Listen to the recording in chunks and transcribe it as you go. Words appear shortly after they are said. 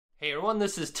Hey everyone,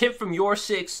 this is Tim from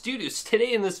YourSixGaming.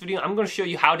 Today in this video, I'm going to show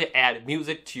you how to add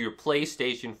music to your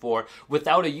PlayStation 4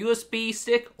 without a USB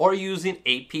stick or using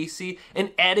a PC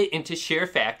and add it into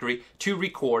Sharefactory to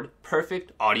record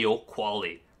perfect audio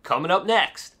quality. Coming up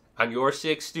next on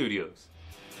YourSixGaming.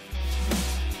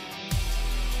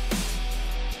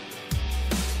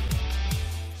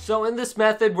 So in this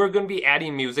method, we're going to be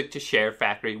adding music to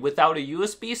Sharefactory without a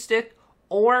USB stick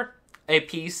or a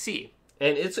PC.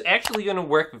 And it's actually going to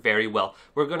work very well.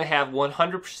 We're going to have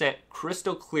 100%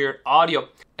 crystal clear audio,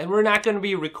 and we're not going to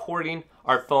be recording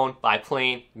our phone by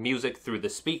playing music through the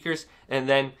speakers and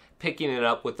then picking it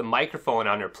up with the microphone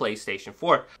on our PlayStation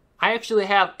 4. I actually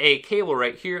have a cable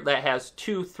right here that has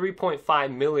two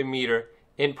 3.5 millimeter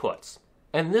inputs.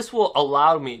 And this will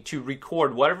allow me to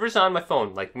record whatever's on my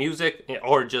phone, like music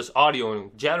or just audio in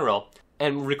general,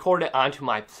 and record it onto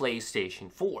my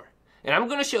PlayStation 4. And I'm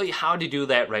going to show you how to do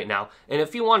that right now. And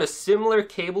if you want a similar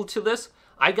cable to this,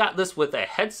 I got this with a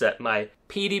headset, my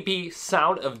PDB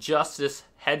Sound of Justice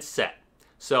headset.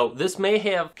 So this may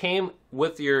have came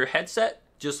with your headset.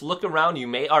 Just look around, you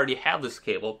may already have this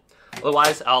cable.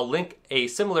 Otherwise, I'll link a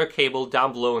similar cable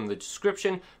down below in the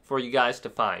description for you guys to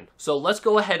find. So let's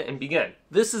go ahead and begin.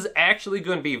 This is actually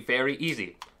going to be very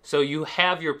easy. So you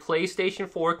have your PlayStation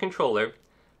 4 controller.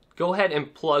 Go ahead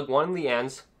and plug one of the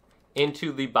ends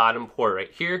into the bottom port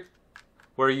right here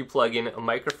where you plug in a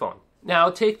microphone. Now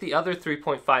take the other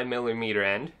 3.5 millimeter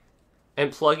end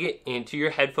and plug it into your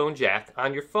headphone jack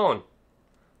on your phone.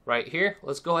 Right here,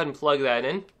 let's go ahead and plug that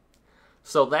in.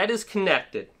 So that is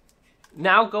connected.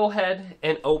 Now go ahead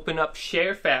and open up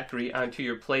Sharefactory onto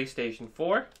your PlayStation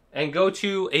 4 and go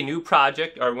to a new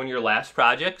project or one of your last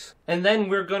projects. And then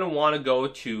we're going to want to go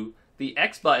to the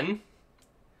X button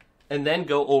and then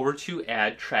go over to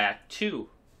add track 2.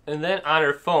 And then on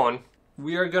our phone,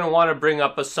 we are going to want to bring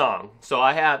up a song. So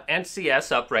I have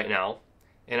NCS up right now,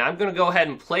 and I'm going to go ahead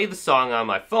and play the song on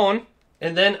my phone,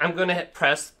 and then I'm going to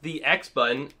press the X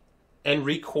button and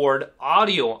record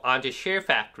audio onto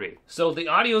Sharefactory. So the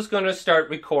audio is going to start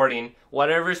recording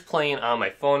whatever's playing on my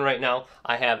phone right now.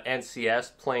 I have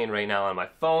NCS playing right now on my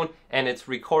phone, and it's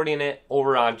recording it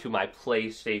over onto my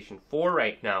PlayStation 4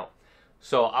 right now.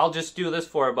 So I'll just do this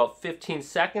for about 15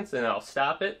 seconds, and I'll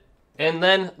stop it. And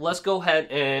then let's go ahead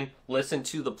and listen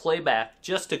to the playback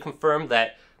just to confirm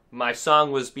that my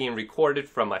song was being recorded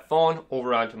from my phone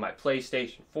over onto my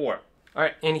PlayStation 4.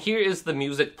 Alright, and here is the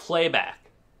music playback.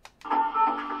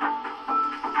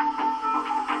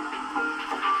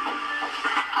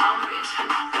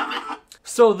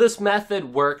 So this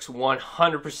method works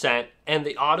 100% and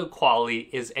the audio quality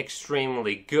is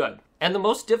extremely good. And the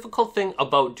most difficult thing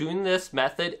about doing this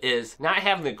method is not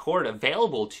having the cord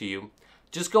available to you.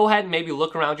 Just go ahead and maybe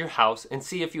look around your house and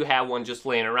see if you have one just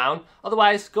laying around.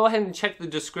 Otherwise, go ahead and check the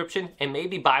description and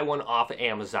maybe buy one off of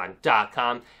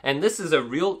Amazon.com. And this is a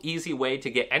real easy way to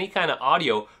get any kind of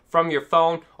audio from your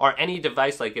phone or any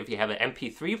device. Like if you have an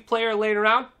MP3 player laying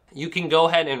around, you can go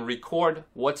ahead and record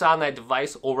what's on that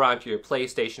device over onto your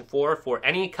PlayStation 4 for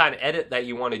any kind of edit that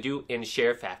you want to do in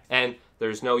Sharefactory. And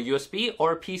there's no USB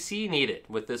or PC needed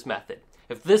with this method.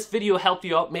 If this video helped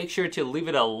you out, make sure to leave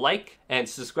it a like and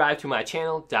subscribe to my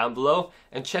channel down below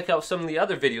and check out some of the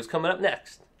other videos coming up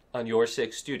next on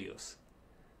YourSixGaming.